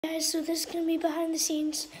Guys, so this is going to be behind the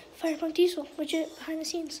scenes Firepunk Diesel, legit behind the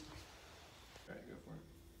scenes. All right, go for it.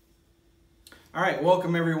 All right,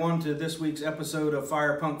 welcome everyone to this week's episode of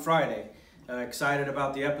Firepunk Friday. Excited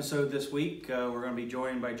about the episode this week. We're going to be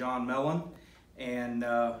joined by John Mellon and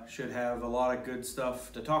should have a lot of good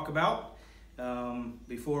stuff to talk about.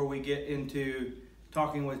 Before we get into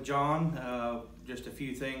talking with John, just a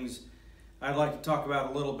few things I'd like to talk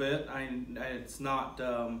about a little bit. It's not...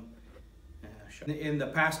 in the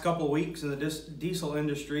past couple of weeks in the diesel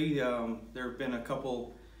industry, there have been a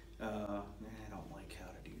couple, I don't like how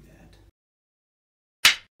to do that.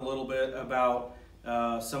 A little bit about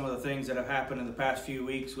some of the things that have happened in the past few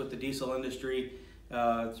weeks with the diesel industry.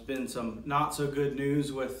 It's been some not so good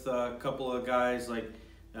news with a couple of guys like,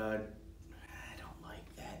 I don't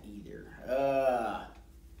like that either.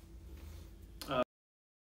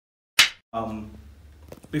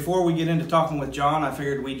 Before we get into talking with John, I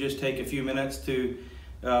figured we'd just take a few minutes to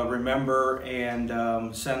remember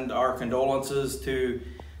and send our condolences to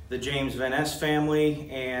the James Van Ness family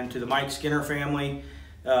and to the Mike Skinner family.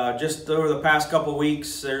 Just over the past couple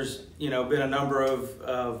weeks, there's been a number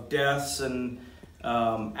of deaths and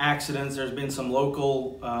accidents. There's been some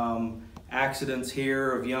local accidents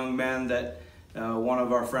here of young men that one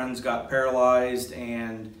of our friends got paralyzed,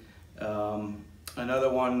 and another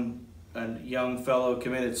one, a young fellow,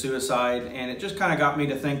 committed suicide. And it just kind of got me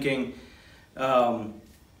to thinking,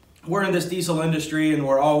 we're in this diesel industry and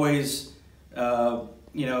we're always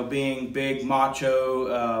being big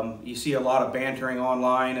macho. You see a lot of bantering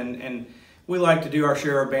online, and we like to do our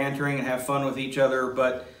share of bantering and have fun with each other,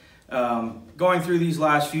 but going through these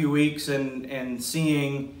last few weeks and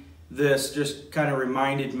seeing this just kind of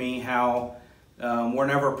reminded me how we're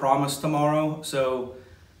never promised tomorrow. So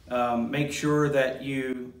make sure that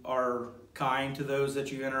you are kind to those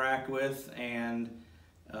that you interact with, and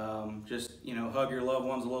just hug your loved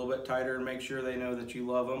ones a little bit tighter and make sure they know that you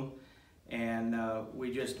love them. And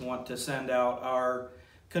we just want to send out our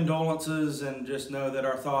condolences and just know that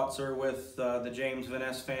our thoughts are with the James Van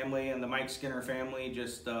Ness family and the Mike Skinner family.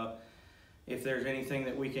 Just if there's anything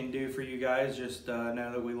that we can do for you guys, just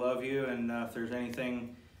know that we love you, and if there's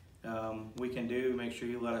anything we can do, make sure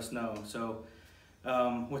you let us know. So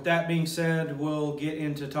with that being said, we'll get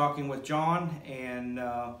into talking with John, and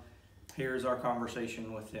here's our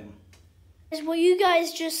conversation with him. Well, you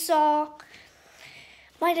guys just saw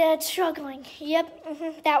my dad struggling.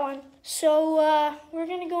 Yep, that one. So we're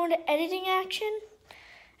going to go into editing action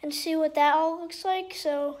and see what that all looks like.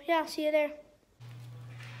 So yeah, see you there.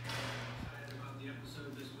 About the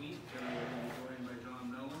episode this week, we're joined by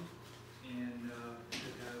John Mellon, and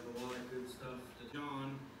should have a lot of good stuff to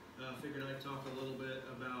John. Figured I'd talk a little bit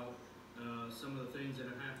about some of the things that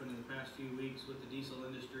have happened in the past few weeks with the diesel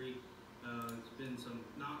industry. It's been some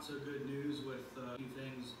not so good news with a few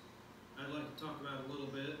things I'd like to talk about a little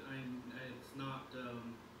bit. It's not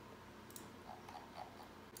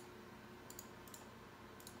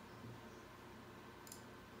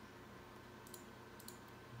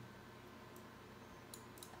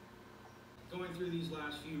going through these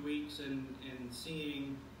last few weeks and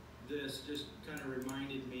seeing this just kind of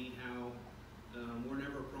reminded me how we're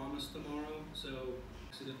never promised tomorrow. So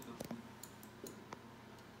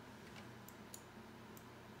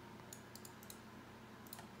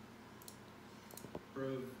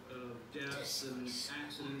of deaths and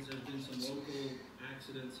accidents. There's been some local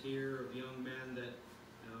accidents here of young men that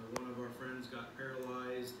one of our friends got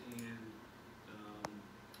paralyzed, and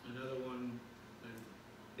another one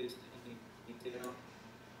is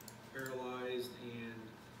paralyzed,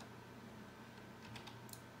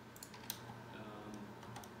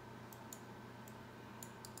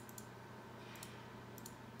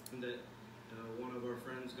 and that one of our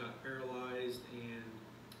friends got paralyzed, and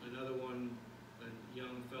another one, a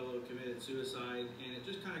young fellow, committed suicide. And it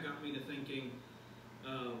just kind of got me to thinking,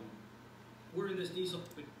 we're in this diesel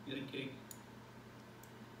thinking.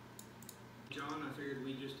 John, I figured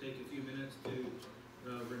we'd just take a few minutes to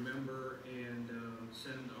remember and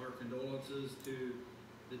send our condolences to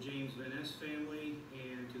the James Van Ness family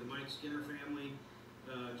and to the Mike Skinner family.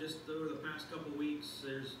 Just over the past couple weeks,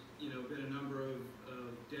 there's been a number of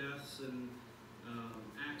deaths and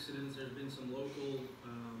accidents. There's been some local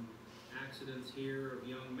accidents here of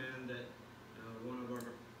young men that one of our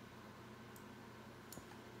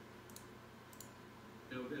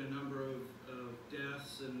been a number of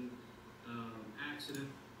deaths and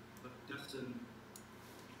deaths, and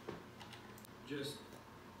just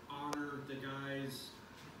honor the guys.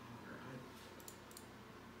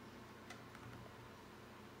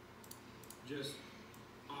 Just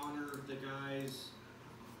honor the guys.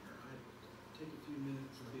 Take a few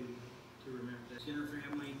minutes to to remember that Skinner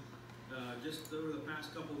family. Just over the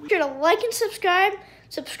past couple of Be weeks. sure to like and subscribe.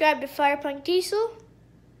 Subscribe to Firepunk Diesel,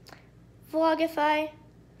 Vlogify,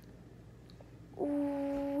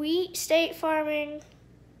 Wheat State Farm,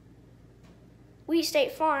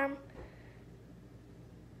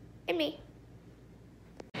 and me.